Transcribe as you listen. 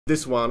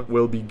This one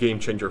will be game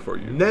changer for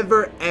you.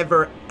 Never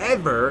ever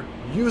ever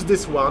use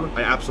this one.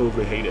 I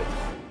absolutely hate it.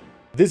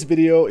 This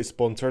video is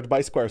sponsored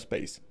by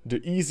Squarespace,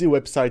 the easy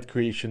website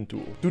creation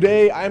tool.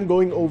 Today I'm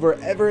going over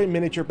every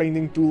miniature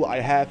painting tool I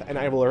have and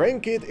I will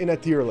rank it in a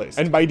tier list.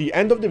 And by the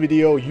end of the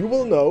video you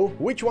will know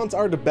which ones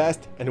are the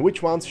best and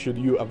which ones should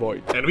you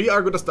avoid. And we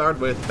are going to start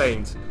with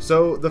paints.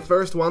 So the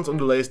first ones on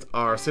the list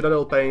are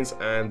Citadel paints,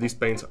 and these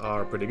paints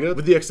are pretty good,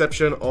 with the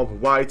exception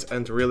of whites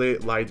and really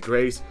light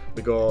grays,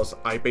 because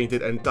I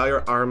painted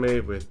entire army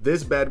with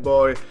this bad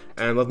boy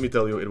and let me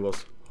tell you, it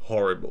was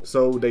horrible.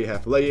 So they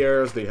have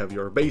layers, they have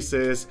your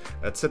bases,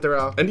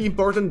 etc. And the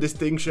important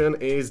distinction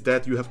is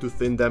that you have to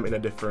thin them in a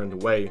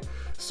different way.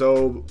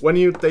 So when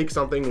you take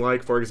something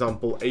like, for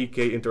example, AK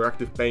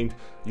interactive paint,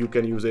 you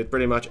can use it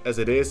pretty much as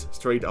it is,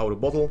 straight out of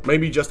bottle.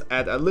 Maybe just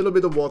add a little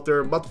bit of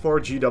water, but for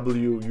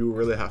GW you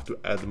really have to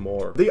add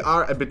more. They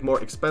are a bit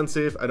more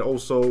expensive, and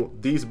also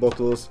these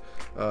bottles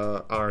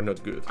are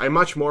not good. I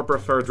much more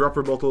prefer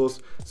dropper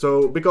bottles,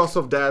 so because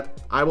of that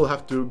I will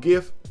have to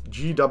give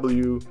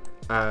GW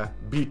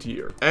B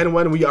tier. And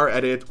when we are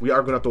at it, we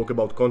are gonna talk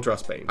about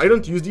contrast paint. I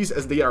don't use these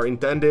as they are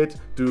intended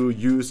to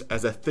use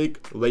as a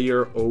thick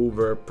layer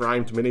over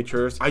primed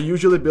miniatures. I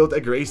usually build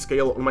a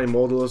grayscale on my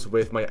models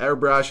with my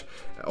airbrush,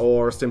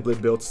 or simply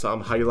build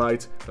some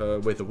highlights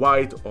with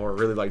white or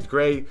really light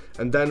gray,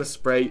 and then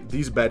spray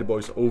these bad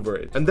boys over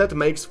it. And that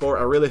makes for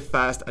a really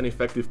fast and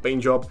effective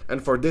paint job,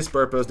 and for this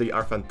purpose they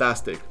are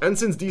fantastic. And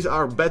since these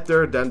are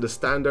better than the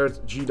standard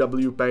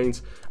GW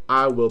paints,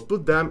 I will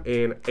put them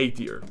in A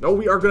tier. Now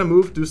we are gonna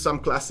move to some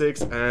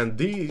classics, and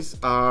these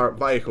are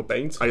Vallejo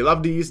paints. I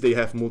love these, they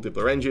have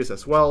multiple ranges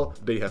as well,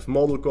 they have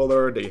model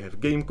color, they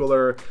have game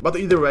color, but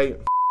either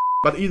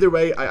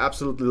way, I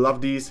absolutely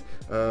love these.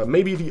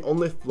 Maybe the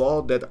only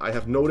flaw that I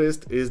have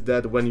noticed is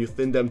that when you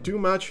thin them too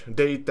much,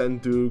 they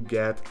tend to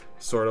get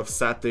sort of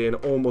satin,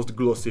 almost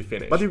glossy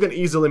finish. But you can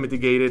easily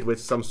mitigate it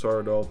with some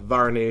sort of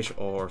varnish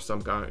or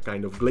some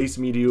kind of glaze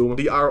medium.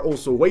 They are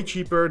also way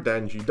cheaper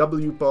than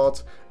GW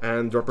pots,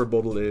 and dropper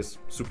bottle is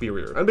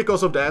superior. And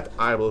because of that,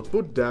 I will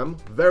put them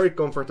very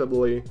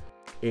comfortably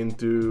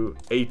into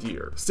A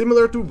tier.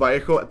 Similar to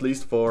Vallejo, at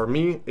least for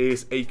me,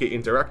 is AK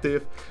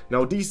Interactive.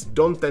 Now these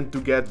don't tend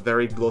to get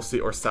very glossy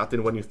or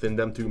satin when you thin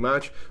them too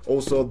much.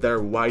 Also their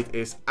white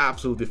is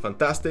absolutely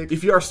fantastic.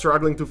 If you are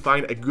struggling to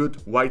find a good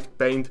white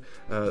paint,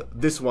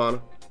 this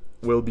one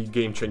will be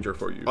game changer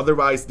for you.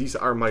 Otherwise, these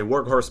are my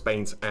workhorse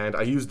paints and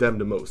I use them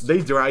the most.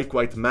 They dry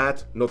quite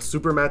matte, not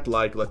super matte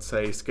like, let's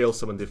say, Scale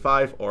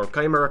 75 or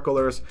Chimera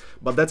colors,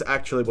 but that's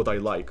actually what I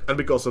like. And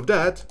because of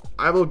that,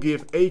 I will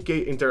give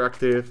AK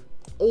Interactive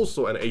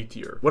also an A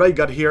tier. What I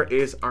got here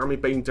is Army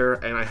Painter,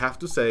 and I have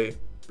to say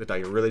that I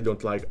really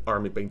don't like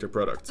Army Painter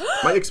products.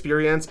 My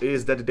experience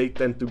is that they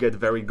tend to get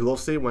very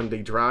glossy when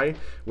they dry,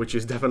 which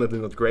is definitely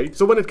not great.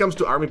 So when it comes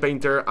to Army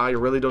Painter, I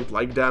really don't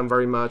like them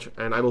very much,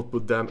 and I will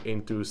put them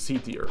into C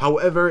tier.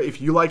 However,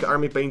 if you like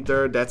Army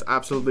Painter, that's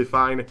absolutely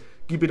fine.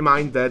 Keep in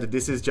mind that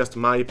this is just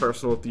my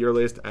personal tier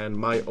list and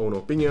my own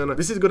opinion.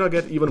 This is gonna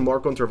get even more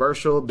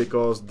controversial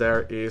because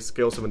there is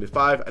Scale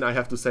 75 and I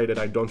have to say that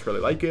I don't really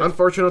like it.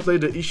 Unfortunately,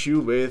 the issue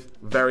with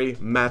very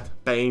matte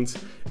paints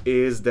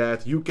is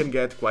that you can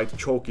get quite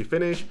chalky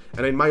finish,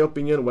 and in my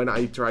opinion, when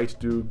I tried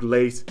to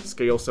glaze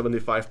Scale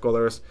 75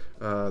 colors,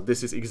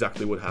 this is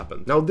exactly what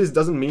happened. Now this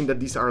doesn't mean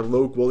that these are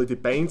low quality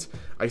paints.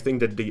 I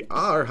think that they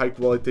are high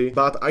quality,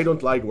 but I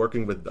don't like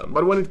working with them.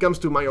 But when it comes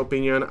to my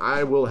opinion,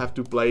 I will have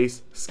to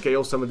place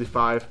Scale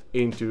 75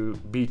 into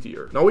B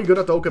tier. Now we're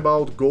gonna talk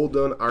about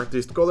golden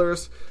artist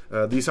colors.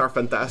 These are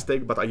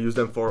fantastic, but I use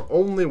them for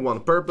only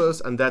one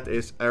purpose, and that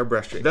is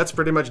airbrushing. That's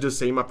pretty much the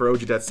same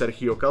approach that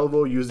Sergio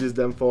Calvo uses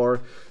them for.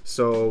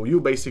 So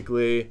you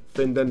basically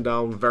thin them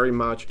down very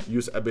much,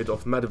 use a bit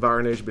of matte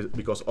varnish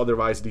because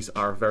otherwise these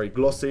are very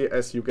glossy,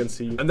 as you can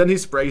see, and then he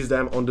sprays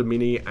them on the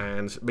mini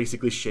and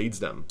basically shades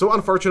them. So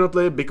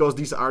unfortunately, because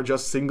these are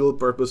just single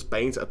purpose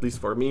paints, at least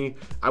for me,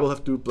 I will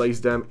have to place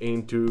them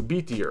into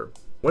B tier.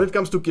 When it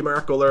comes to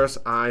Chimera colors,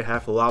 I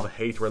have a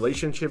love-hate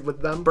relationship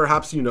with them.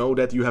 Perhaps you know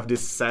that you have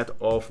this set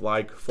of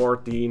like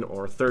 14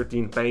 or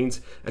 13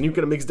 paints and you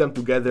can mix them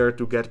together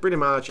to get pretty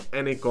much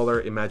any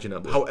color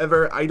imaginable.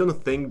 However, I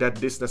don't think that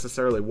this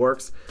necessarily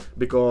works,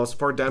 because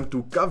for them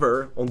to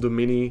cover on the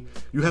mini,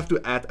 you have to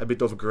add a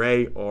bit of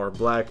gray or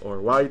black or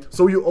white,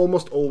 so you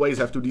almost always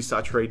have to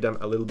desaturate them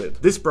a little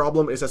bit. This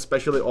problem is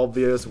especially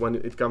obvious when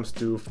it comes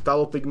to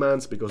phthalo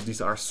pigments, because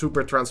these are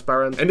super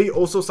transparent, and they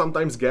also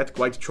sometimes get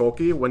quite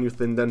chalky when you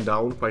thin them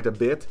down quite a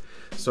bit,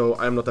 so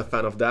I'm not a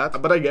fan of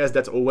that, but I guess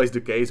that's always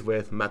the case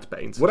with matte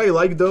paints. What I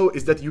like though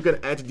is that you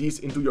can add these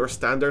into your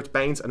standard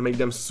paints and make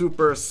them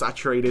super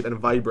saturated and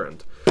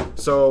vibrant,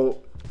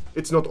 so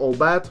it's not all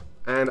bad,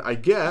 and I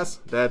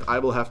guess that I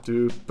will have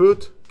to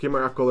put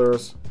Chimera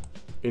colors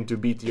into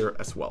B tier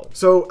as well.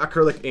 So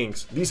acrylic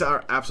inks, these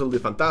are absolutely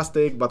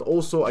fantastic, but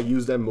also I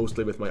use them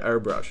mostly with my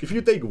airbrush. If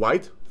you take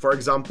white, for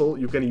example,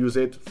 you can use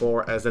it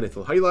for a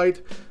zenithal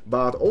highlight,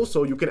 but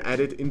also you can add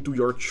it into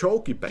your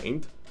chalky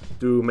paint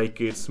to make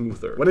it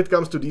smoother. When it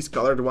comes to these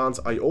colored ones,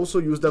 I also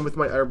use them with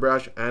my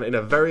airbrush and in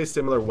a very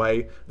similar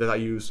way that I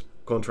use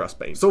contrast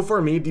paint. So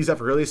for me, these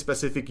have really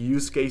specific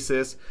use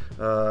cases,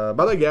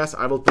 but I guess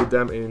I will put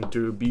them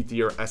into B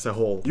tier as a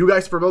whole. You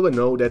guys probably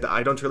know that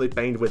I don't really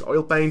paint with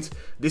oil paints.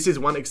 This is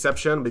one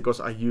exception because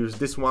I use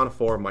this one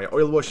for my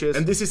oil washes,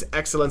 and this is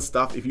excellent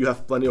stuff if you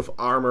have plenty of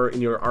armor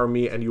in your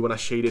army and you want to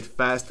shade it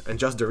fast and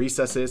just the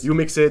recesses. You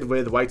mix it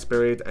with white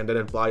spirit and then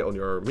apply on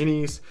your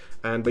minis,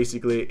 and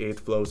basically it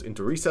flows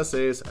into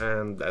recesses,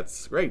 and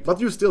that's great. But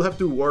you still have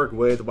to work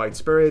with white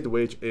spirit,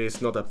 which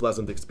is not a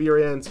pleasant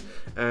experience,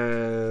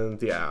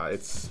 and yeah,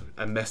 it's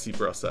a messy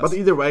process. But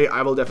either way,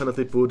 I will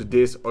definitely put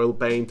this oil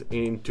paint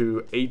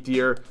into A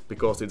tier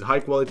because it's high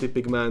quality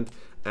pigment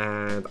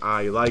and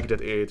I like that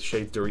it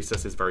shades the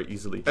recesses very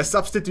easily. A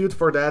substitute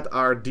for that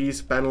are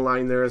these panel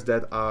liners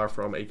that are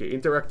from AK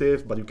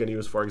Interactive, but you can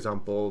use, for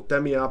example,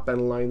 Tamiya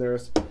panel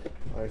liners.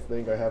 I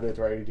think I have it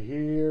right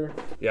here.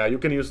 Yeah, you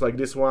can use like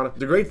this one.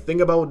 The great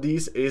thing about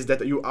these is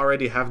that you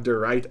already have the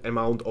right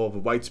amount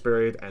of white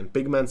spirit and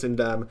pigments in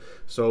them,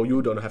 so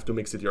you don't have to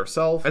mix it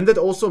yourself. And that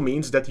also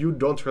means that you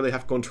don't really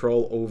have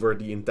control over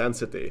the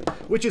intensity,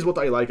 which is what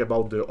I like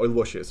about the oil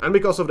washes. And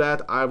because of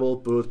that, I will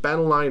put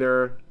panel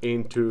liner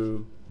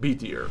into B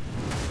tier.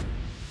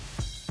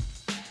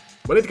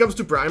 When it comes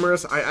to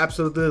primers, I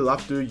absolutely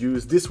love to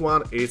use this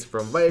one. It's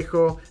from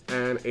Vallejo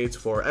and it's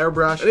for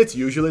airbrush, and it's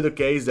usually the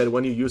case that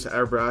when you use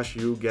airbrush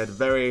you get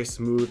very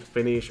smooth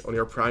finish on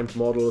your primed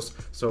models,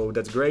 so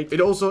that's great.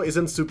 It also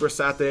isn't super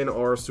satin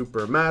or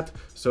super matte,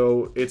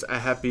 so it's a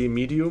happy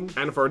medium,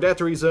 and for that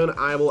reason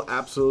I will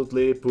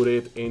absolutely put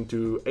it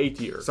into A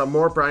tier. Some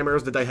more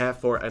primers that I have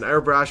for an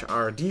airbrush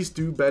are these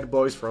two bad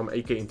boys from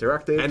AK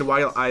Interactive, and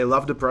while I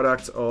love the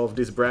products of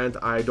this brand,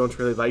 I don't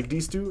really like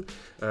these two.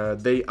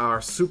 They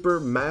are super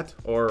matte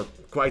or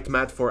quite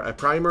matte for a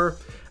primer,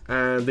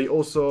 and they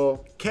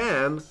also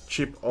can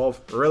chip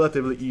off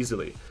relatively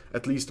easily,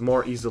 at least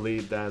more easily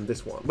than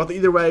this one. But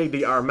either way,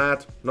 they are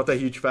matte, not a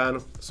huge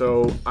fan,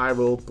 so I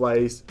will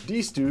place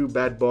these two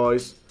bad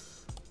boys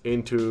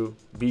into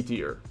B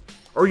tier.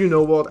 Or you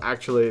know what,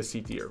 actually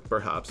C tier,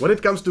 perhaps. When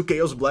it comes to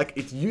Chaos Black,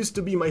 it used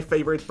to be my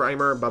favorite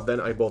primer, but then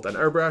I bought an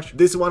airbrush.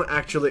 This one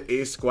actually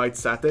is quite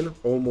satin,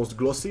 almost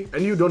glossy,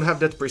 and you don't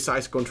have that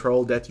precise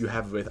control that you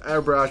have with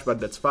airbrush, but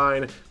that's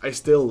fine. I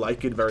still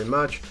like it very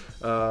much,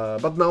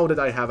 but now that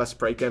I have a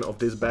spray can of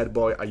this bad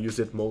boy, I use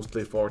it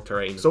mostly for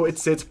terrain. So it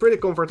sits pretty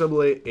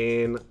comfortably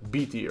in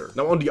B tier.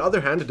 Now on the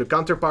other hand, the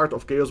counterpart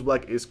of Chaos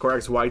Black is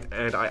Corax White,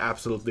 and I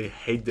absolutely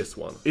hate this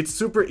one. It's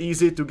super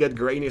easy to get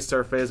grainy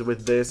surface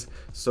with this,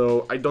 so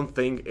I don't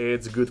think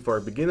it's good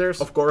for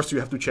beginners. Of course, you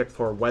have to check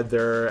for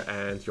weather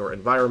and your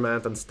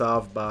environment and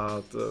stuff,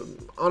 but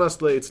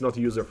honestly, it's not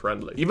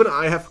user-friendly. Even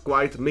I have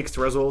quite mixed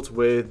results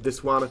with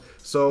this one,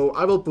 so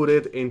I will put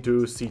it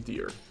into C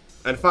tier.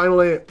 And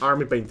finally,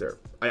 Army Painter.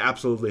 I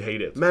absolutely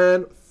hate it.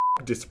 Man,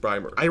 f this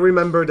primer. I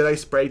remember that I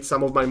sprayed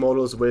some of my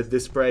models with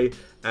this spray,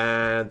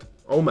 and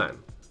oh man,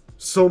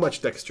 so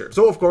much texture.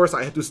 So of course,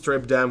 I had to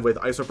strip them with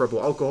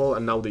isopropyl alcohol,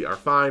 and now they are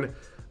fine,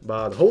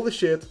 but holy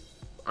shit,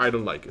 I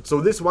don't like it.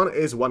 So this one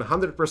is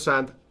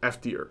 100%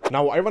 F tier.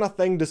 Now I wanna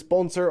thank the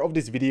sponsor of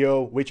this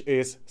video, which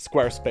is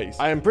Squarespace.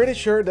 I am pretty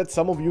sure that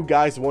some of you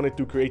guys wanted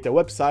to create a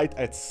website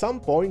at some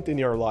point in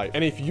your life.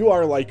 And if you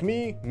are like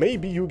me,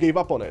 maybe you gave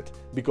up on it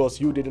because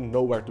you didn't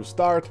know where to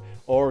start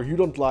or you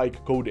don't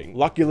like coding.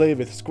 Luckily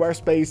with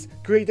Squarespace,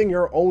 creating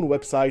your own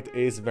website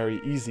is very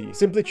easy.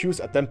 Simply choose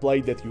a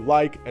template that you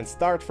like and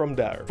start from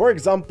there. For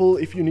example,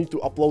 if you need to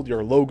upload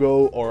your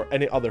logo or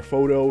any other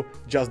photo,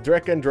 just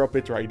drag and drop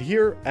it right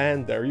here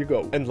and there you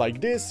go. And like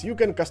this, you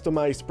can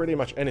customize pretty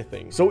much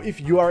anything. So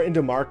if you are in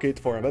the market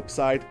for a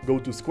website, go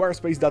to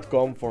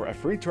squarespace.com for a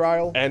free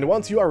trial. And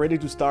once you are ready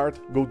to start,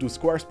 go to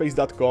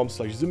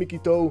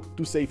squarespace.com/zumikito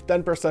to save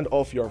 10%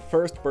 off your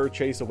first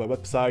purchase of a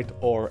website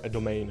or a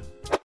domain.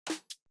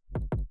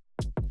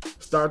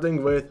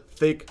 Starting with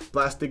thick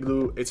plastic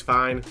glue, it's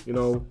fine, you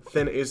know,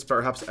 thin is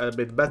perhaps a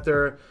bit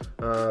better.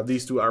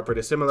 These two are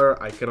pretty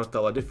similar, I cannot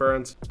tell a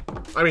difference.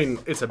 I mean,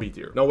 it's a B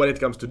tier. Now when it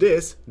comes to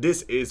this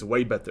is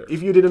way better.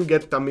 If you didn't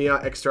get Tamiya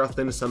extra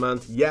thin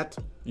cement yet,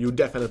 you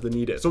definitely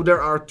need it. So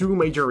there are two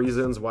major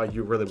reasons why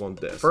you really want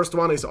this. First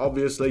one is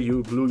obviously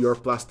you glue your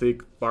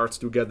plastic parts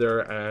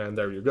together and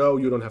there you go.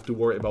 You don't have to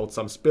worry about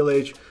some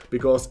spillage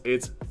because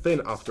it's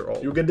thin after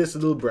all. You get this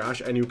little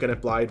brush and you can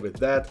apply it with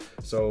that,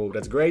 so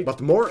that's great.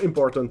 But more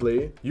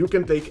importantly, you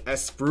can take a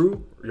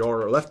sprue,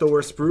 your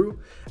leftover sprue,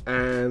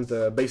 and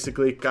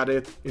basically cut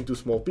it into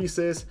small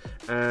pieces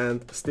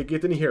and stick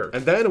it in here.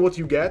 And then what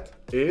you get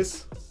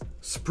is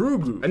sprue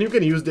glue. And you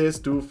can use this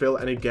to fill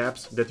any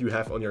gaps that you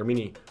have on your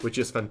mini, which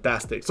is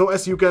fantastic. So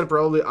as you can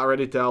probably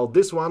already tell,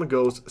 this one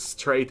goes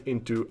straight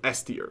into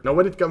S tier. Now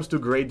when it comes to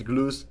great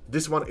glues,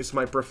 this one is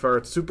my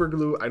preferred super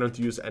glue. I don't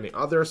use any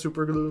other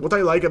super glue. What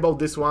I like about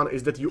this one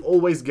is that you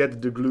always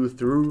get the glue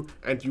through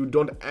and you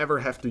don't ever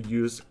have to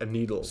use a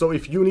needle. So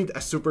if you need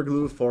a super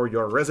glue for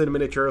your resin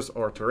miniatures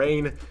or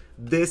terrain,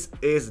 this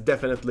is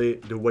definitely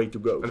the way to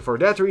go. And for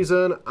that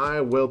reason,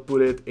 I will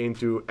put it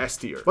into S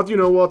tier. But you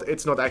know what?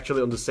 It's not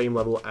actually on the same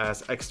level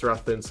as extra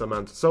thin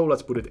cement, so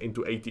let's put it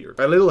into A tier.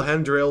 A little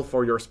hand drill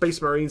for your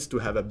Space Marines to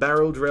have a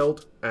barrel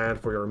drilled, and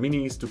for your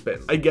minis to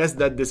pin. I guess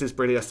that this is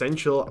pretty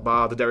essential,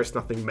 but there is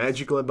nothing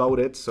magical about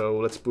it, so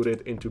let's put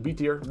it into B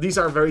tier. These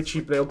are very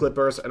cheap nail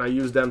clippers, and I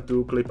use them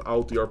to clip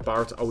out your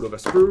parts out of a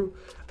sprue,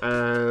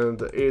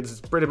 and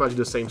it's pretty much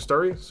the same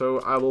story, so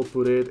I will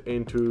put it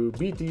into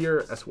B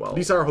tier as well.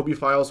 These are hobby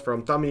files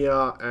from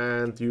Tamiya,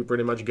 and you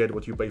pretty much get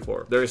what you pay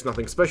for. There is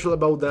nothing special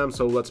about them,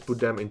 so let's put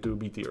them into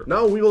B tier.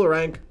 Now we will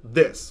rank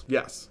this.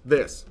 Yes,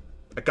 this.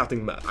 A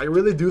cutting mat. I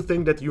really do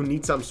think that you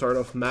need some sort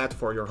of mat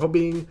for your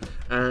hobbying,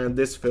 and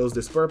this fills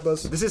this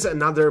purpose. This is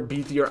another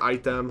B tier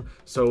item,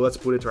 so let's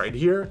put it right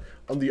here.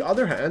 On the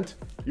other hand,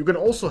 you can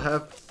also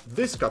have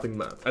this cutting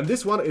mat, and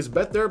this one is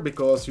better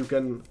because you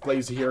can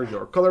place here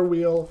your color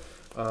wheel,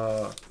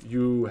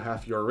 you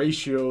have your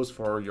ratios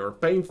for your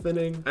paint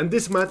thinning, and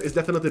this mat is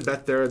definitely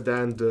better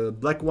than the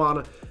black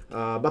one,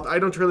 but I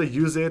don't really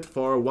use it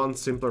for one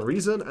simple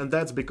reason, and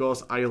that's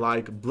because I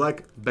like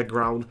black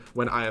background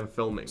when I am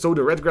filming. So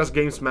the Redgrass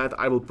Games mat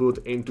I will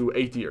put into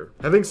A tier.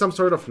 Having some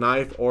sort of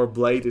knife or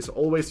blade is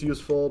always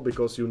useful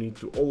because you need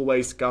to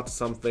always cut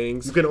some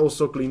things. You can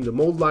also clean the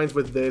mold lines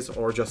with this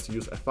or just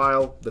use a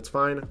file, that's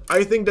fine.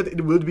 I think that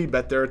it would be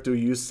better to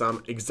use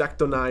some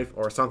X-Acto knife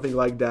or something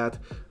like that,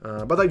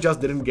 but I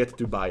just didn't get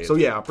to buy it. So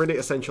yeah, pretty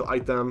essential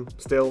item,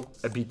 still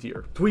a B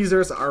tier.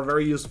 Tweezers are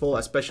very useful,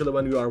 especially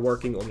when you are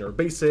working on your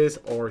bases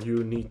or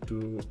you need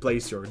to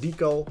place your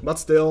decal, but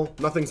still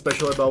nothing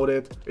special about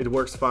it. It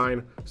works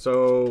fine,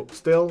 so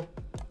still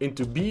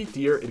into B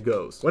tier it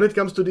goes. When it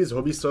comes to this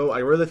hobby saw, I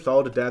really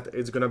thought that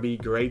it's gonna be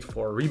great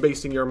for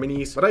rebasing your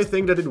minis, but I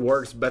think that it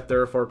works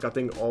better for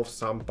cutting off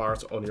some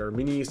parts on your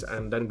minis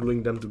and then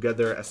gluing them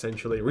together,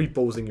 essentially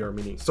reposing your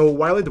mini. So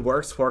while it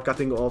works for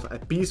cutting off a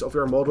piece of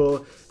your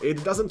model,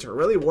 it doesn't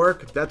really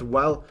work that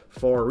well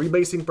for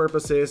rebasing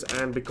purposes,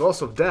 and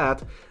because of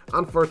that,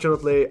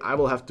 unfortunately, I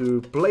will have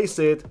to place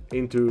it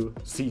into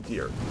C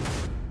tier.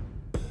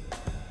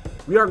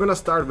 We are gonna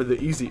start with the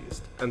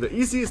easiest, and the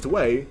easiest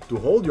way to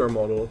hold your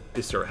model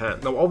is your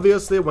hand. Now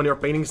obviously when your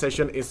painting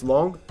session is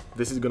long,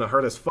 this is gonna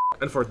hurt as fuck,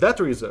 and for that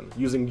reason,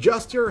 using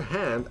just your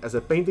hand as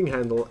a painting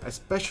handle,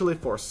 especially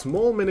for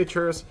small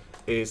miniatures,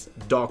 is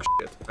dog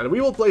shit. And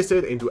we will place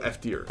it into F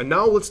tier. And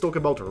now let's talk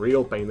about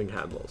real painting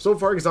handles. So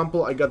for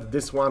example, I got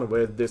this one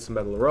with this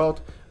metal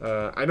rod.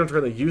 I don't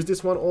really use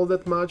this one all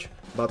that much,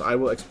 but I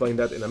will explain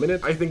that in a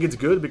minute. I think it's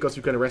good because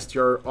you can rest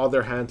your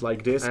other hand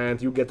like this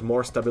and you get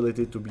more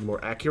stability to be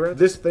more accurate.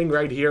 This thing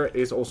right here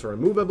is also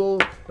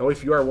removable. Now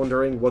if you are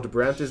wondering what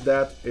brand is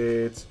that,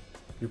 it's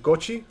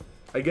Yukochi,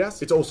 I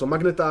guess. It's also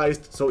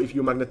magnetized, so if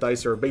you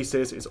magnetize your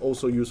bases, it's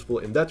also useful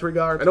in that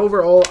regard. And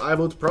overall, I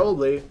would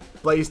probably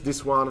place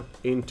this one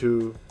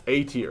into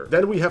A tier.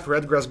 Then we have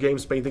Redgrass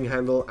Games painting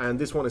handle, and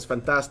this one is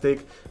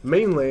fantastic,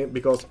 mainly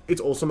because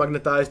it's also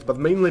magnetized, but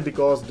mainly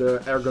because the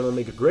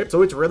ergonomic grip.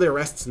 So it really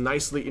rests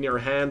nicely in your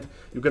hand.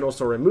 You can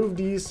also remove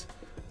these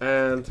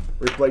and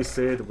replace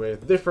it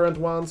with different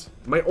ones.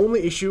 My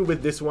only issue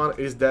with this one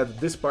is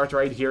that this part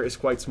right here is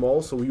quite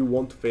small, so you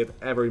won't fit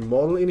every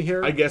model in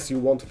here. I guess you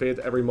won't fit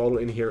every model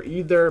in here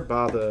either,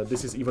 but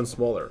this is even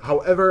smaller.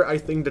 However, I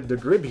think that the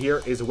grip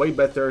here is way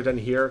better than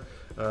here.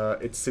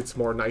 It sits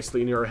more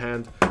nicely in your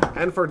hand,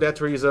 and for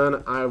that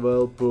reason I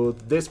will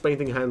put this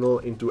painting handle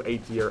into A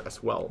tier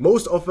as well.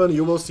 Most often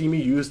you will see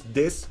me use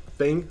this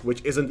thing,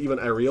 which isn't even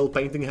a real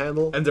painting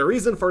handle, and the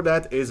reason for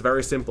that is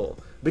very simple.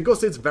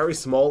 Because it's very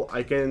small,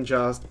 I can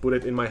just put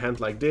it in my hand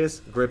like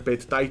this, grip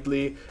it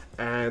tightly,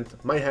 and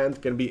my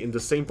hand can be in the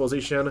same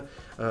position,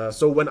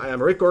 so when I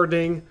am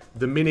recording,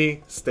 the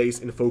mini stays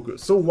in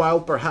focus. So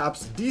while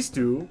perhaps these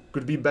two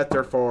could be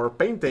better for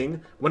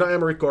painting, when I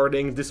am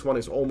recording, this one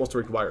is almost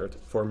required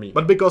for me.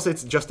 But because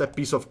it's just a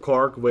piece of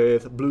cork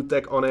with blue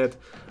tack on it,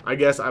 I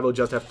guess I will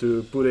just have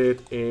to put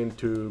it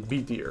into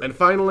B tier. And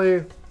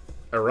finally,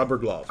 a rubber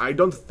glove. I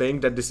don't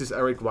think that this is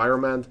a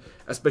requirement,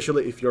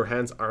 especially if your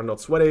hands are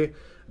not sweaty,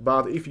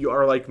 but if you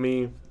are like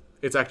me,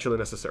 it's actually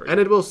necessary. And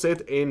it will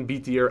sit in B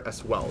tier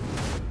as well.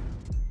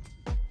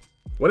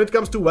 When it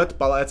comes to wet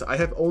palettes, I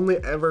have only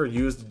ever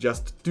used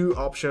just two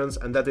options,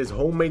 and that is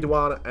homemade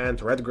one and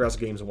Redgrass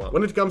Games one.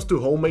 When it comes to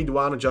homemade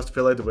one, just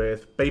fill it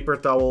with paper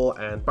towel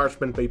and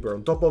parchment paper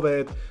on top of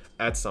it,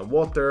 add some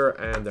water,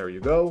 and there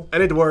you go.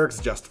 And it works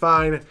just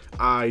fine.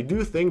 I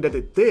do think that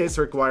it is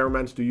a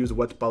requirement to use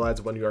wet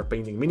palettes when you are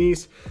painting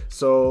minis,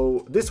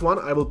 so this one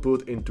I will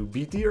put into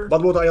B tier.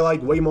 But what I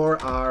like way more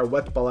are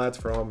wet palettes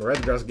from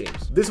Redgrass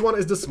Games. This one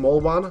is the small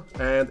one,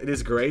 and it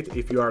is great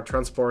if you are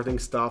transporting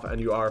stuff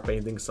and you are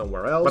painting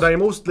somewhere else, but I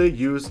mostly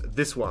use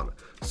this one.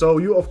 So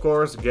you of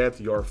course get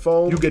your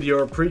foam, you get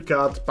your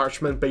pre-cut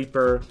parchment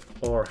paper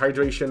or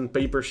hydration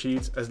paper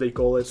sheets as they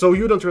call it. So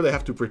you don't really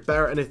have to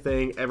prepare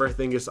anything,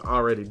 everything is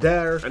already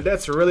there. And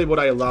that's really what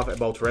I love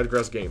about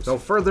Redgrass Games. Now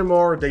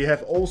furthermore, they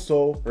have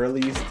also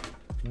released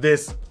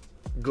this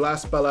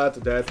glass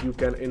palette that you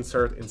can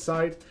insert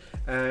inside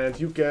and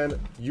you can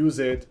use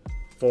it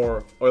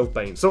for oil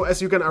paint. So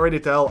as you can already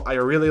tell, I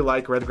really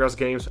like Redgrass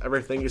Games.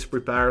 Everything is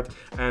prepared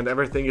and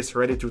everything is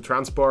ready to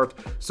transport.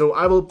 So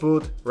I will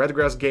put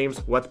Redgrass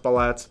Games wet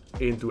palettes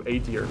into A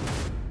tier.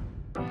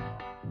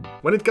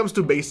 When it comes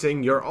to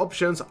basing, your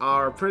options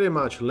are pretty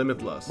much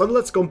limitless. But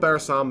let's compare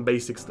some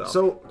basic stuff.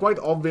 So quite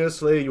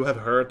obviously you have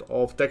heard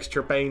of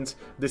texture paints.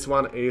 This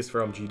one is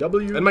from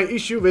GW. And my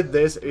issue with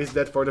this is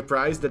that for the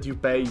price that you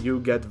pay, you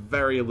get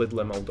very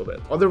little amount of it.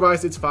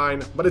 Otherwise it's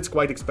fine, but it's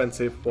quite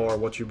expensive for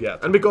what you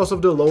get. And because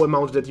of the low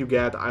amount that you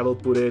get, I will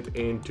put it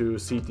into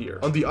C tier.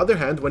 On the other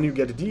hand, when you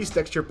get these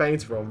texture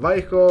paints from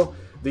Weicho,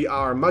 they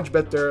are much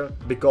better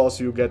because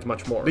you get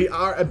much more. They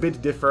are a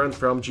bit different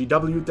from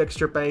GW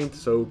texture paint,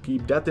 so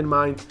keep that in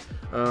mind,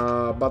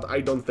 but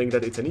I don't think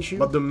that it's an issue.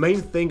 But the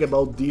main thing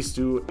about these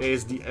two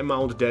is the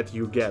amount that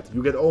you get.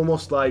 You get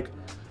almost like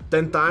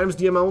 10 times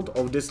the amount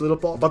of this little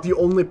pot, but you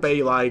only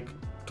pay like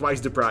twice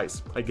the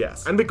price, I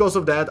guess. And because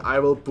of that, I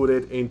will put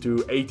it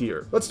into A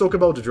tier. Let's talk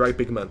about the dry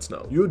pigments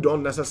now. You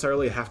don't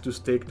necessarily have to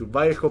stick to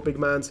Weicho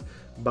pigments,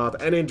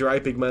 but any dry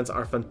pigments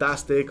are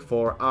fantastic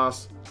for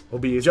us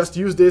hobbyists. Just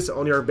use this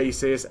on your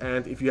bases,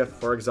 and if you have,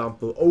 for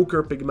example,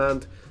 ochre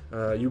pigment,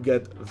 you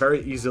get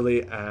very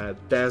easily a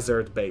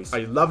desert base. I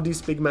love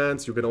these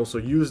pigments. You can also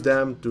use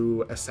them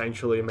to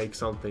essentially make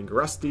something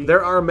rusty.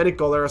 There are many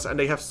colors and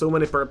they have so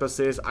many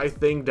purposes. I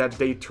think that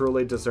they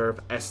truly deserve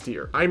S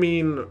tier. I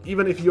mean,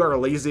 even if you are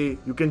lazy,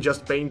 you can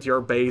just paint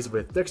your base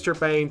with texture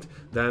paint,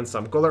 then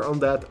some color on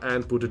that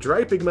and put a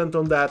dry pigment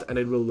on that and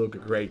it will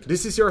look great.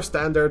 This is your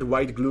standard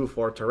white glue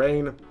for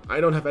terrain.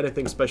 I don't have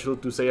anything special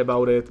to say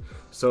about it,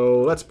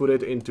 so let's put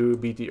it into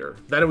B tier.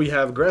 Then we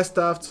have grass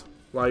tufts,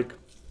 like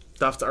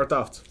tufts are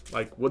tufts.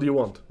 Like, what do you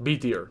want? B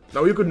tier.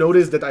 Now you could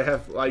notice that I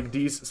have like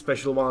these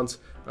special ones.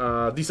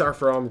 These are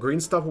from Green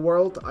Stuff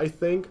World, I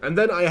think. And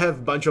then I have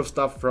a bunch of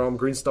stuff from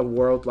Green Stuff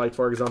World, like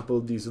for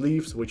example these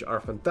leaves, which are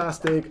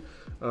fantastic.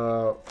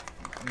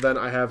 Then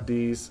I have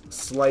these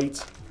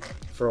slates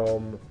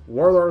from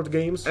Warlord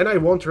Games. And I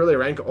won't really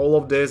rank all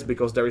of this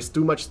because there is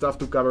too much stuff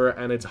to cover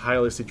and it's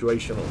highly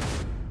situational.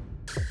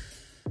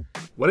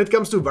 When it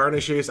comes to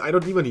varnishes, I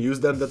don't even use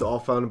them that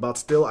often, but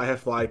still I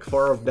have like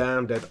 4 of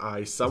them that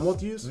I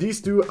somewhat use. These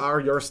two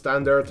are your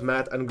standard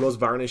matte and gloss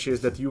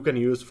varnishes that you can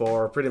use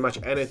for pretty much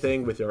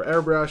anything with your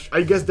airbrush.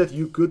 I guess that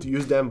you could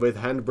use them with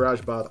hand brush,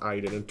 but I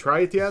didn't try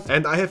it yet.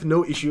 And I have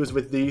no issues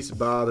with these,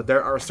 but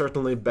there are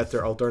certainly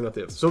better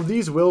alternatives. So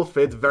these will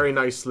fit very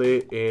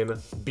nicely in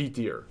B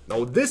tier.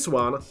 Now this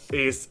one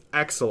is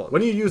excellent.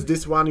 When you use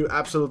this one, you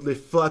absolutely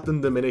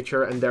flatten the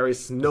miniature and there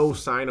is no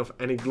sign of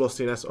any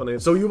glossiness on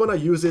it. So you wanna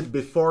use it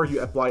before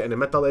you apply any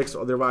metallics,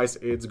 otherwise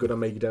it's gonna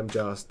make them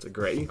just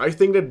gray. I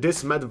think that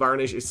this matte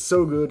varnish is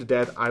so good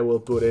that I will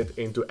put it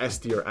into S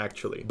tier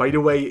actually. By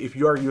the way, if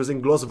you are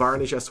using gloss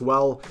varnish as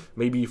well,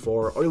 maybe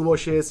for oil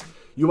washes,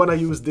 you wanna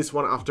use this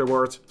one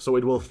afterwards, so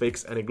it will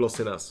fix any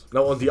glossiness.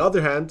 Now on the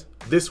other hand,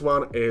 this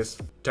one is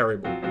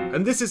terrible.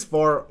 And this is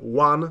for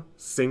one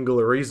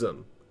single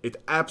reason. It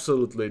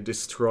absolutely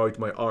destroyed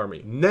my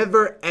army.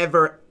 Never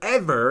ever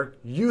ever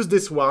use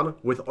this one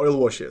with oil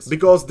washes,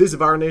 because this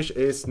varnish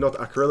is not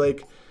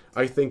acrylic.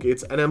 I think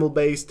it's enamel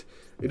based.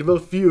 It will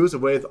fuse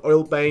with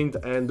oil paint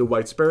and the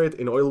white spirit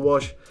in oil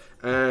wash,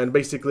 and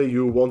basically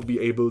you won't be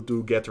able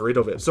to get rid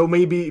of it. So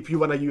maybe if you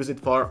want to use it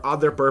for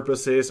other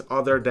purposes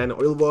other than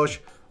oil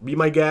wash, be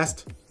my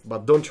guest,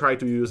 but don't try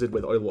to use it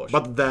with oil wash.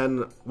 But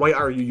then why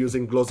are you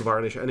using gloss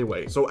varnish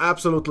anyway? So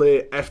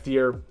absolutely F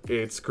tier,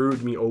 it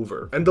screwed me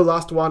over. And the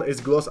last one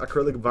is gloss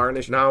acrylic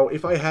varnish. Now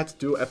if I had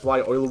to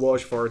apply oil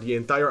wash for the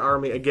entire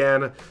army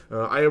again,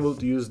 I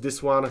would use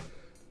this one.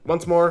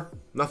 Once more,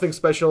 nothing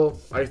special.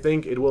 I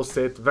think it will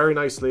sit very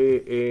nicely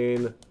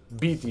in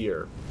B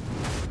tier.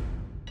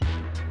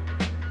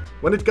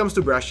 When it comes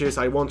to brushes,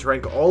 I won't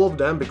rank all of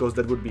them because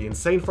that would be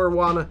insane for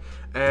one,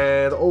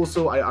 and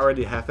also I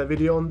already have a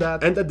video on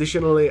that. And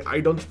additionally,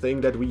 I don't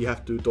think that we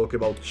have to talk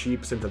about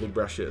cheap synthetic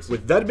brushes.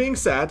 With that being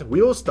said,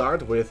 we will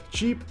start with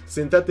cheap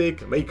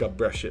synthetic makeup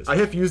brushes. I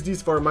have used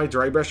these for my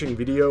dry brushing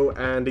video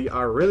and they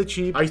are really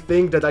cheap. I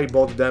think that I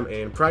bought them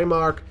in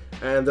Primark,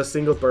 and the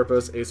single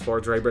purpose is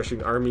for dry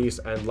brushing armies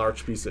and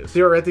large pieces.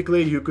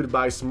 Theoretically, you could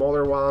buy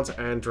smaller ones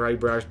and dry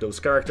brush those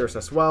characters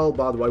as well,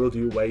 but why would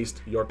you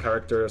waste your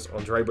characters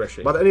on dry brushing?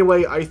 But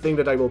anyway, I think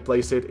that I will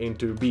place it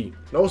into B.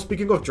 Now,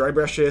 speaking of dry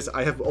brushes,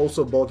 I have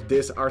also bought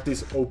this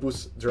Artist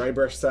Opus dry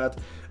brush set,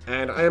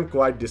 and I am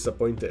quite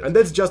disappointed. And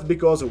that's just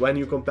because when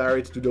you compare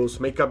it to those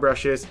makeup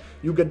brushes,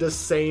 you get the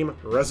same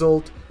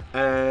result,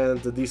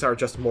 and these are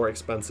just more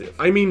expensive.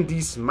 I mean,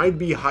 these might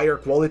be higher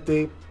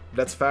quality,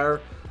 that's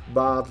fair,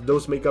 but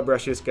those makeup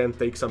brushes can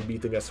take some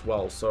beating as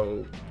well,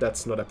 so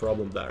that's not a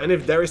problem there. And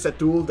if there is a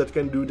tool that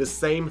can do the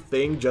same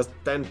thing just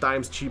 10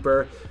 times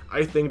cheaper,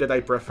 I think that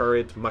I prefer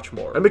it much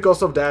more. And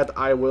because of that,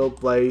 I will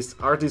place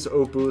Artis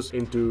Opus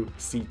into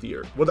C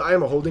tier. What I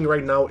am holding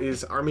right now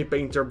is Army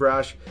Painter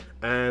brush,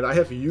 and I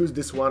have used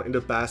this one in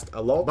the past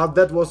a lot, but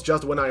that was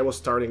just when I was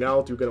starting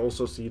out. You can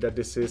also see that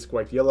this is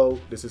quite yellow.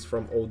 This is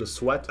from all the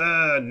sweat.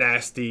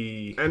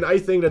 Nasty. And I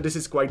think that this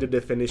is quite the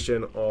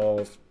definition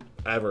of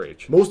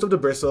average. Most of the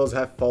bristles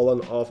have fallen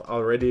off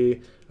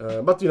already,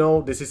 but you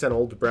know, this is an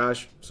old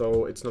brush,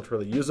 so it's not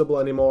really usable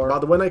anymore.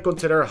 But when I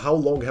consider how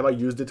long have I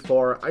used it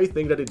for, I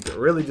think that it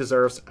really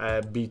deserves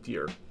a B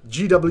tier.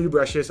 GW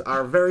brushes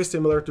are very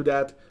similar to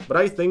that, but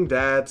I think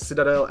that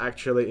Citadel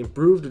actually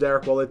improved their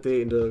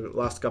quality in the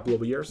last couple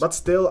of years. But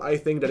still, I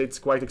think that it's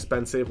quite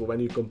expensive when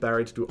you compare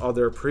it to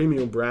other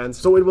premium brands,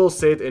 so it will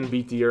sit in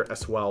B tier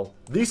as well.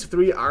 These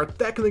three are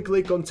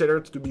technically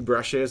considered to be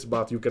brushes,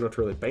 but you cannot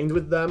really paint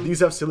with them. These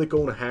have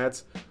silicone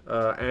heads,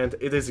 and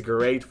it is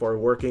great for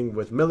working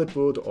with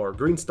milliput or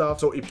green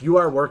stuff. So if you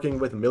are working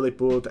with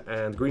milliput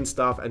and green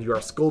stuff and you are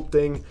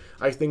sculpting,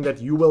 I think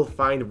that you will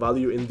find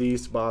value in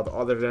these, but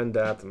other than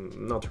that,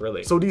 not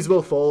really. So these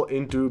will fall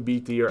into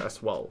B tier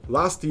as well.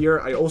 Last year,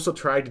 I also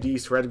tried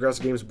these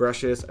Redgrass Games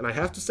brushes, and I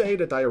have to say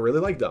that I really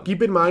like them.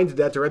 Keep in mind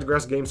that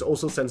Redgrass Games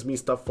also sends me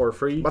stuff for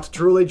free, but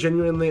truly,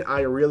 genuinely,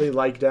 I really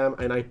like them,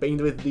 and I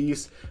paint with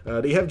these.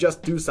 They have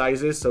just 2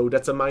 sizes, so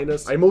that's a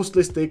minus. I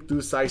mostly stick to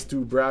size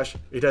 2 brush.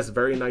 It has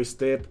very nice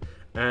tip,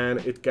 and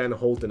it can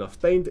hold enough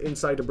paint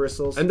inside the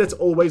bristles, and that's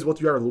always what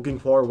you are looking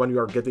for when you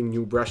are getting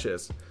new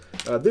brushes.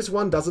 This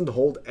one doesn't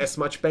hold as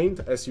much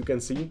paint as you can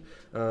see,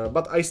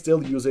 but I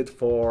still use it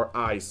for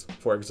eyes,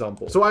 for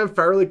example. So I'm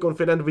fairly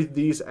confident with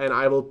these, and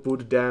I will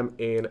put them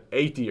in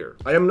A tier.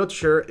 I am not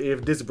sure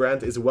if this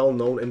brand is well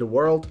known in the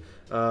world,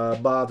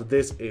 but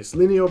this is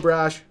Lineo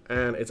brush,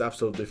 and it's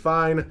absolutely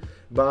fine,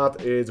 but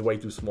it's way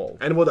too small.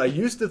 And what I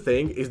used to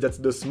think is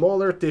that the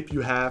smaller tip you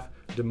have,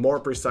 the more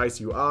precise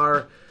you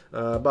are,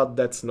 but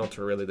that's not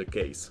really the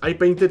case. I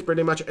painted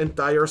pretty much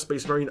entire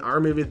Space Marine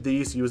army with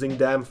these, using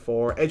them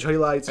for edge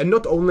highlights, and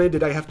not only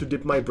did I have to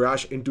dip my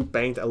brush into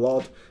paint a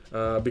lot,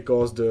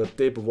 because the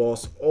tip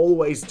was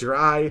always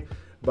dry,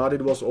 but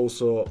it was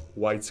also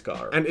white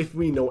scar. And if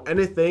we know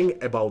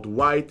anything about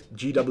white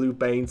GW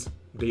paints,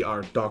 they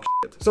are dog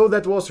shit. So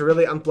that was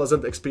really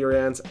unpleasant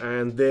experience,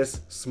 and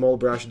this small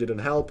brush didn't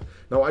help.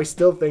 Now I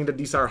still think that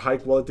these are high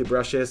quality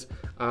brushes.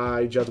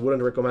 I just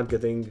wouldn't recommend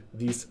getting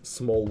these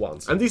small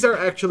ones. And these are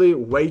actually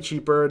way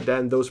cheaper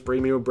than those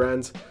premium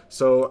brands,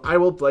 so I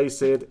will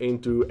place it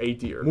into A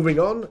tier. Moving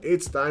on,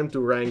 it's time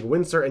to rank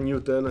Winsor &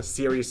 Newton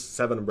Series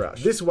 7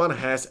 brush. This one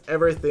has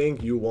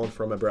everything you want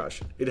from a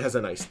brush. It has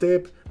a nice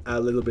tip, a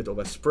little bit of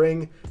a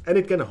spring, and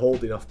it can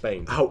hold enough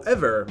paint.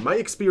 However, my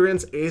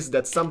experience is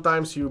that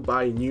sometimes you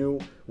buy new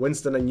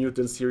Winston &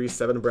 Newton Series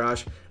 7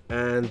 brush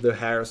and the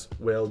hairs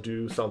will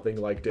do something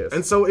like this.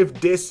 And so if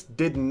this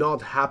did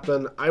not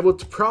happen, I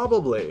would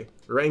probably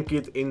rank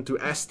it into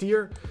S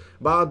tier,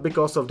 but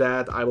because of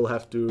that, I will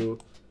have to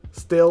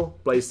still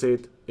place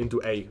it into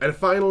A. And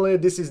finally,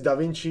 this is Da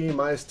Vinci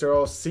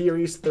Maestro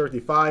Series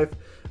 35.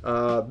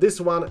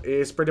 This one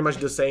is pretty much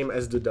the same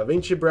as the Da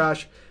Vinci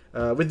brush,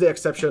 with the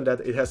exception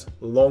that it has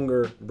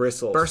longer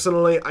bristles.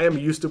 Personally, I am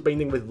used to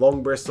painting with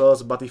long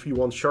bristles, but if you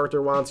want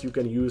shorter ones, you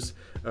can use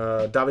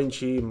Da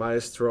Vinci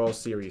Maestro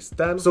Series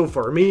 10. So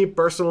for me,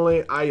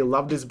 personally, I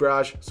love this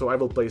brush, so I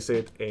will place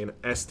it in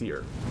S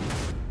tier.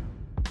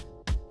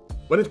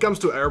 When it comes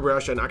to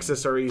airbrush and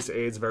accessories,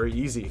 it's very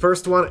easy.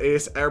 First one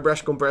is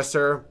airbrush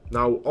compressor.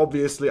 Now,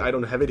 obviously, I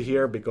don't have it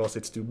here because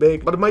it's too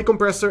big, but my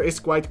compressor is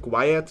quite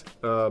quiet.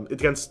 It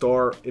can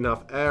store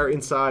enough air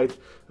inside,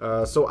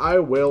 so I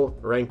will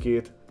rank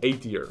it A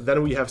tier.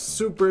 Then we have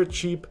super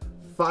cheap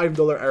 $5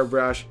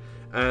 airbrush,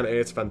 and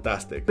it's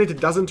fantastic. It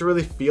doesn't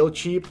really feel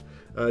cheap.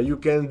 You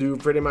can do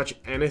pretty much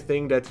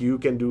anything that you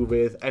can do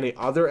with any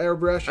other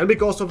airbrush, and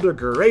because of the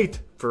great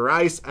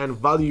price and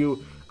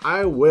value,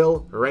 I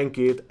will rank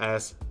it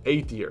as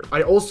A tier.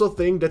 I also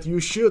think that you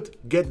should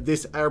get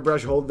this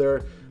airbrush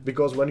holder,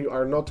 because when you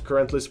are not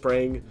currently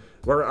spraying,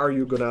 where are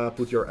you gonna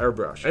put your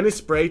airbrush? Any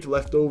sprayed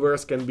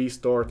leftovers can be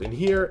stored in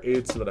here,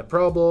 it's not a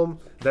problem.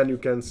 Then you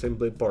can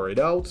simply pour it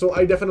out. So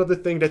I definitely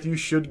think that you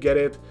should get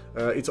it.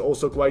 It's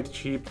also quite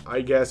cheap.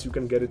 I guess you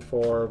can get it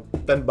for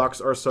 10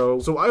 bucks or so.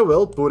 So I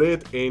will put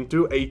it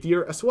into A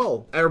tier as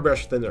well.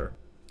 Airbrush thinner.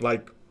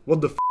 Like, what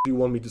the f do you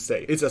want me to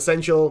say? It's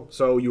essential,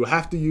 so you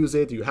have to use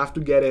it, you have to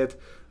get it.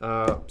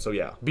 So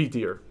yeah, B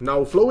tier.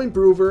 Now, flow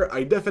improver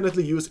I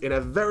definitely use in a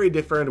very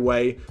different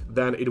way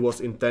than it was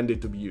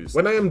intended to be used.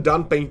 When I am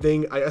done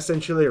painting, I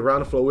essentially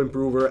run flow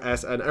improver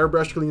as an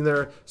airbrush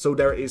cleaner, so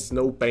there is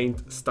no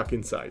paint stuck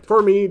inside.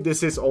 For me,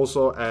 this is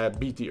also a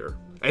B tier.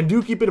 And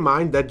do keep in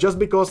mind that just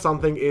because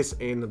something is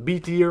in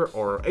B tier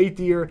or A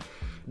tier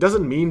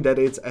doesn't mean that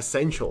it's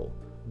essential.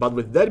 But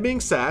with that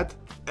being said,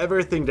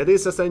 everything that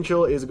is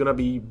essential is gonna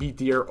be B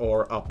tier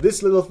or up.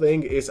 This little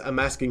thing is a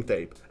masking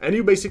tape, and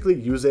you basically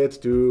use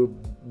it to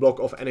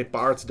block off any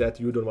parts that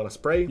you don't want to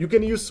spray. You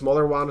can use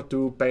smaller one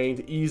to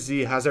paint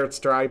easy hazard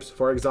stripes,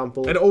 for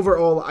example. And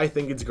overall, I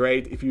think it's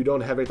great. If you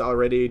don't have it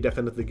already,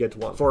 definitely get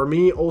one. For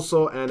me,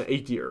 also an A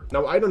tier.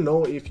 Now, I don't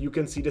know if you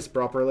can see this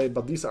properly,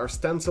 but these are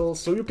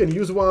stencils, so you can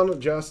use one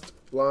just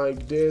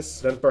like this,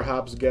 then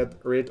perhaps get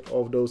rid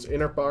of those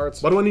inner parts.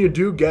 But when you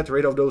do get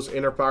rid of those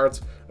inner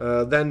parts,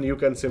 then you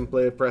can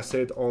simply press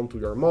it onto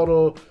your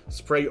model,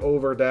 spray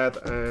over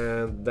that,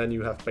 and then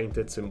you have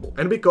painted symbol.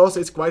 And because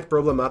it's quite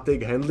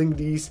problematic handling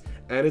these,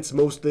 and it's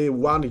mostly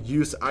one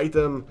use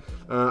item,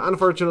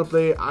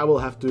 unfortunately I will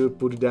have to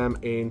put them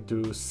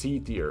into C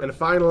tier. And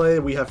finally,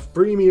 we have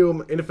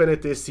Premium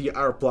Infinity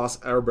CR Plus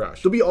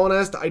Airbrush. To be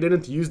honest, I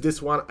didn't use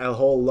this one a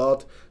whole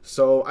lot,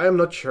 so I am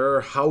not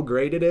sure how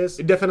great it is.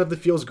 It definitely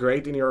feels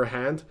great in your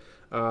hand,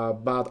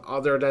 but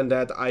other than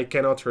that, I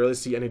cannot really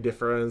see any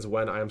difference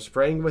when I'm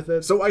spraying with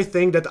it. So I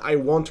think that I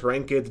won't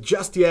rank it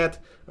just yet,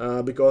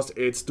 because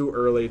it's too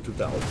early to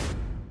tell.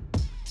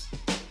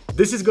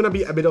 This is gonna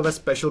be a bit of a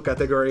special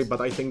category, but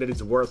I think that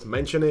it's worth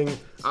mentioning.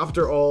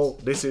 After all,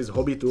 this is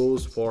hobby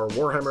tools for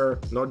Warhammer,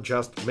 not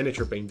just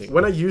miniature painting.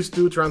 When I used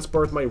to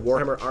transport my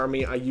Warhammer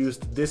army, I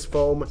used this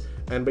foam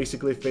and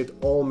basically fit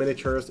all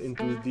miniatures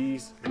into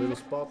these little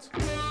spots.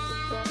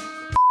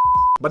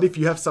 But if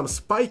you have some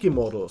spiky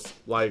models,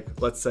 like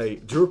let's say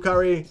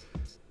Drukhari,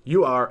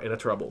 you are in a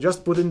trouble.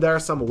 Just put in there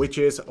some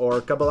witches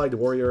or Kabbalite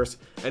warriors,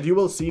 and you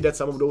will see that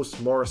some of those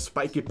more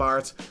spiky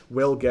parts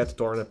will get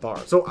torn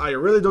apart. So I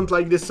really don't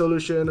like this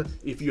solution.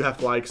 If you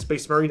have like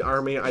Space Marine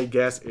army, I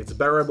guess it's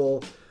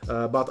bearable,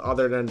 but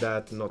other than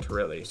that, not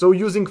really. So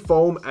using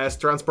foam as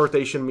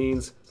transportation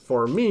means,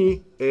 for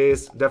me,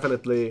 is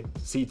definitely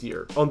C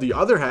tier. On the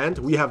other hand,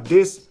 we have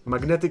this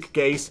magnetic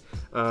case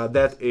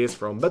that is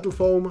from Battle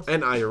Foam,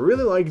 and I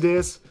really like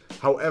this.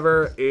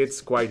 However, it's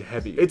quite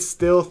heavy. It's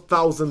still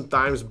 1,000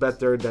 times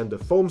better than the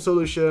foam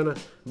solution,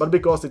 but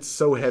because it's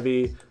so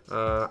heavy,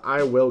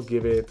 I will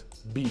give it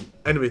B.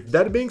 And with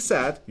that being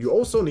said, you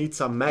also need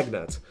some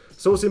magnets.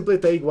 So simply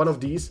take one of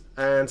these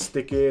and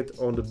stick it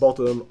on the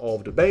bottom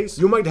of the base.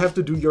 You might have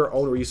to do your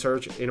own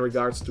research in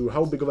regards to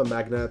how big of a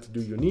magnet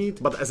do you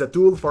need, but as a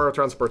tool for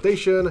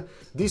transportation,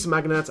 these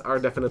magnets are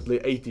definitely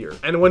A tier.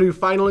 And when you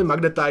finally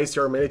magnetize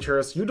your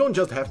miniatures, you don't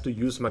just have to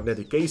use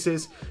magnetic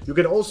cases, you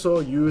can also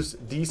use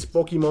these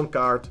Pokemon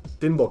card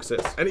tin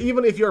boxes. And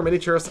even if your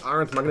miniatures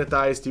aren't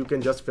magnetized, you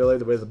can just fill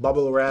it with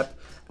bubble wrap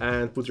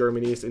and put your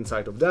minis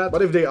inside of that.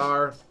 But if they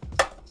are,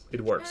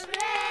 it works.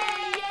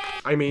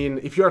 I mean,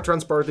 if you are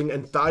transporting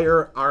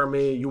entire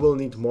army, you will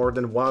need more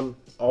than one,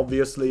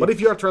 obviously. But if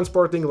you are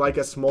transporting like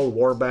a small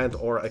warband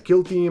or a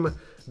kill team,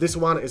 this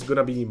one is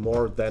gonna be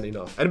more than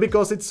enough. And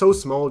because it's so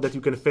small that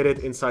you can fit it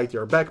inside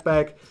your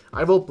backpack,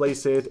 I will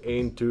place it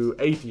into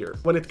A tier.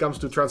 When it comes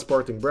to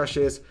transporting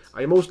brushes,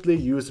 I mostly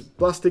use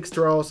plastic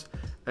straws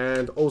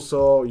and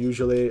also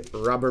usually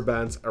rubber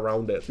bands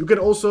around it. You can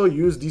also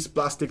use these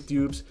plastic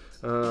tubes,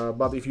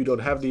 but if you don't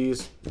have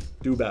these,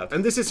 too bad.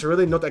 And this is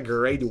really not a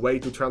great way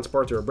to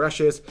transport your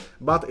brushes,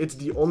 but it's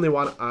the only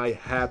one I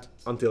had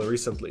until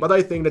recently. But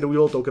I think that we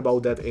will talk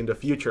about that in the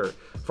future.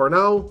 For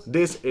now,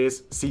 this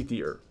is C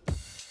tier.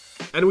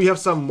 And we have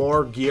some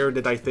more gear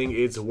that I think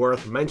is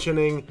worth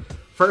mentioning.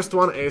 First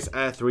one is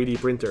a 3D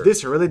printer.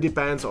 This really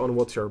depends on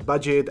what's your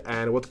budget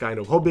and what kind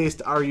of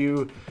hobbyist are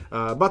you.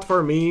 But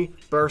for me,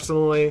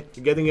 personally,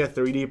 getting a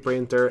 3D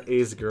printer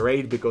is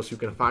great because you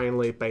can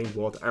finally paint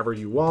whatever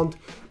you want.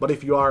 But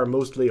if you are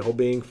mostly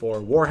hobbying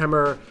for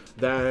Warhammer,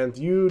 then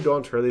you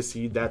don't really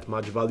see that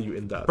much value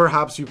in that.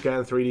 Perhaps you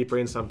can 3D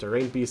print some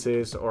terrain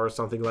pieces or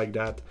something like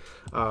that.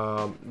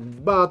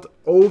 But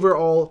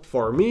overall,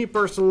 for me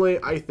personally,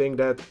 I think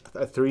that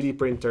a 3D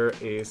printer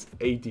is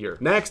A tier.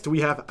 Next, we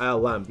have a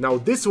lamp. Now,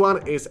 this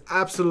one is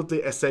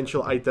absolutely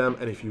essential item,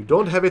 and if you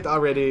don't have it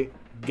already,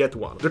 get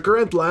one. The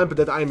current lamp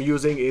that I'm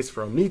using is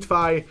from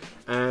Neatfy,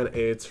 and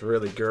it's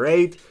really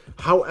great.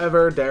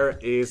 However, there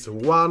is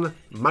one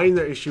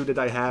minor issue that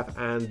I have,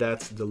 and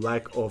that's the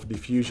lack of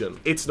diffusion.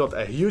 It's not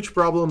a huge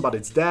problem, but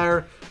it's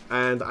there,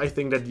 and I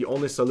think that the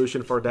only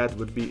solution for that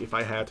would be if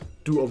I had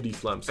two of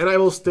these lamps. And I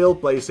will still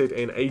place it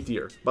in A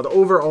tier. But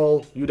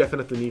overall, you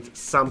definitely need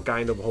some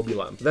kind of hobby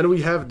lamp. Then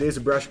we have this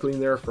brush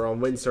cleaner from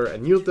Winsor &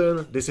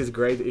 Newton. This is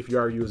great if you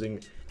are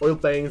using oil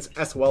paints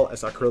as well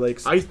as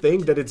acrylics. I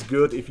think that it's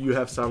good if you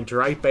have some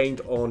dry paint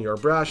on your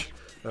brush,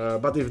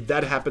 but if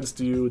that happens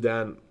to you,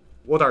 then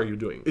what are you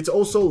doing? It's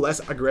also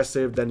less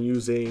aggressive than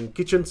using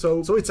kitchen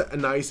soap, so it's a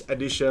nice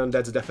addition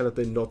that's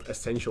definitely not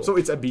essential. So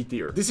it's a B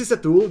tier. This is a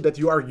tool that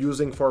you are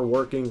using for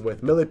working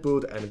with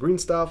milliput and green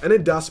stuff, and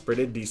it does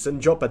pretty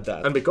decent job at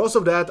that. And because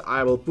of that,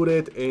 I will put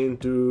it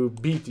into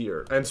B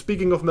tier. And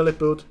speaking of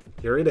milliput,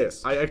 here it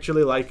is. I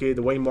actually like it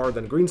way more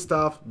than green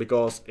stuff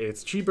because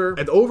it's cheaper.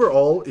 And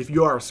overall, if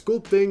you are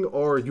sculpting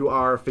or you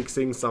are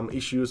fixing some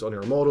issues on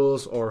your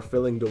models or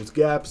filling those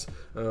gaps,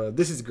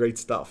 this is great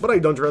stuff. But I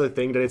don't really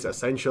think that it's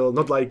essential,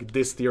 not like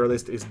this tier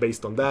list is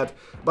based on that,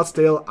 but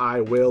still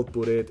I will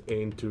put it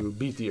into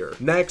B tier.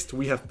 Next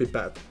we have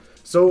pipette.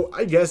 So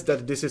I guess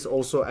that this is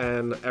also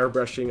an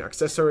airbrushing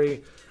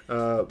accessory.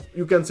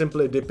 You can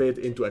simply dip it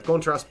into a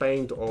contrast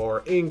paint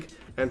or ink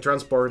and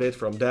transport it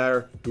from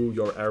there to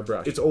your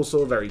airbrush. It's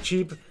also very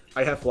cheap.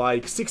 I have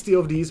like 60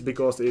 of these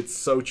because it's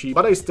so cheap,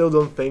 but I still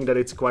don't think that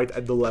it's quite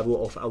at the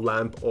level of a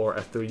lamp or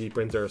a 3D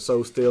printer,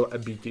 so still a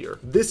B tier.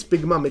 This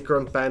Pigma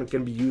Micron pen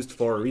can be used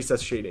for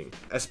recess shading,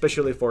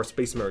 especially for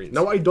Space Marines.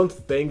 Now I don't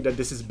think that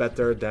this is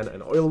better than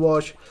an oil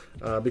wash,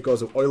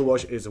 because oil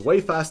wash is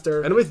way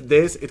faster, and with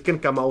this it can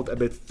come out a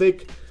bit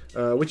thick,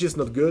 which is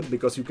not good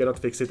because you cannot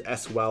fix it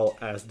as well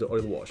as the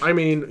oil wash. I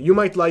mean, you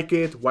might like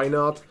it, why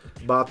not?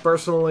 But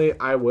personally,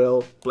 I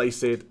will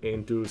place it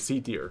into C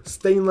tier.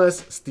 Stainless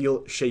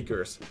steel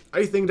shakers.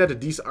 I think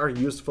that these are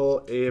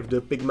useful if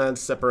the pigment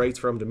separates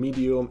from the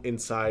medium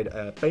inside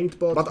a paint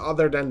pot, but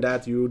other than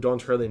that, you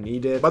don't really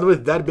need it. But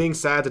with that being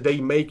said,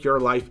 they make your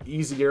life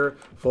easier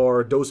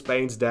for those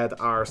paints that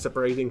are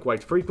separating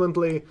quite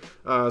frequently,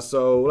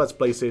 so let's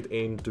place it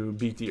into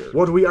B tier.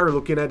 What we are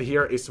looking at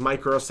here is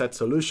micro set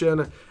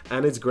solution,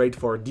 and it's great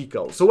for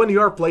decals. So when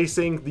you are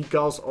placing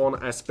decals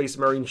on a Space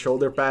Marine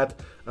shoulder pad,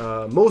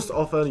 most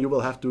often you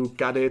will have to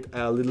cut it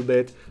a little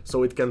bit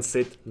so it can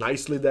sit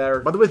nicely there.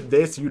 But with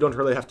this, you don't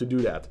really have to do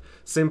that.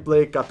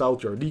 Simply cut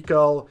out your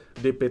decal,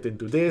 dip it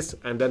into this,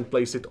 and then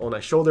place it on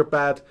a shoulder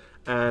pad,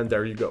 and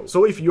there you go.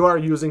 So if you are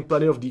using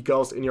plenty of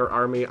decals in your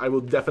army, I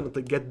will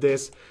definitely get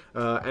this,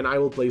 and I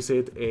will place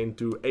it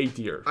into A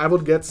tier. I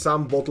would get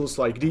some bottles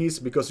like these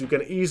because you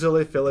can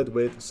easily fill it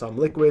with some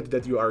liquid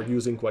that you are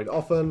using quite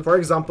often. For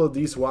example,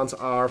 these ones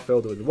are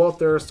filled with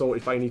water, so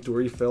if I need to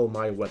refill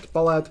my wet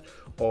palette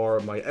or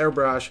my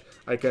airbrush,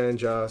 I can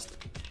just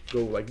go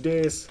like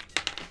this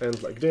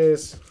and like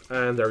this,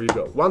 and there you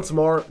go. Once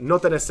more,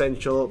 not an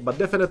essential, but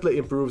definitely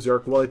improves your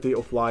quality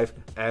of life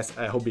as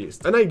a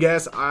hobbyist. And I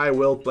guess I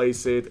will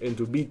place it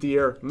into B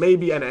tier,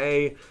 maybe an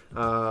A,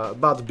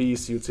 but B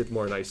suits it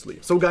more nicely.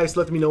 So guys,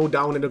 let me know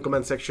down in the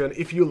comment section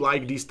if you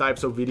like these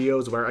types of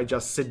videos where I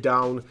just sit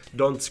down,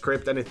 don't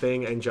script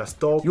anything and just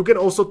talk. You can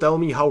also tell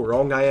me how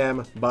wrong I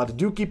am, but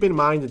do keep in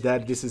mind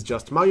that this is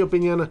just my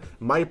opinion,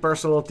 my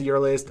personal tier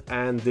list,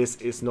 and this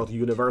is not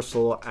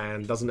universal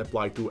and doesn't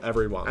apply to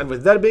everyone. And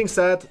with that being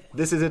said,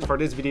 this is it for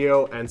this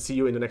video, and see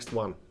you in the next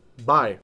one. Bye!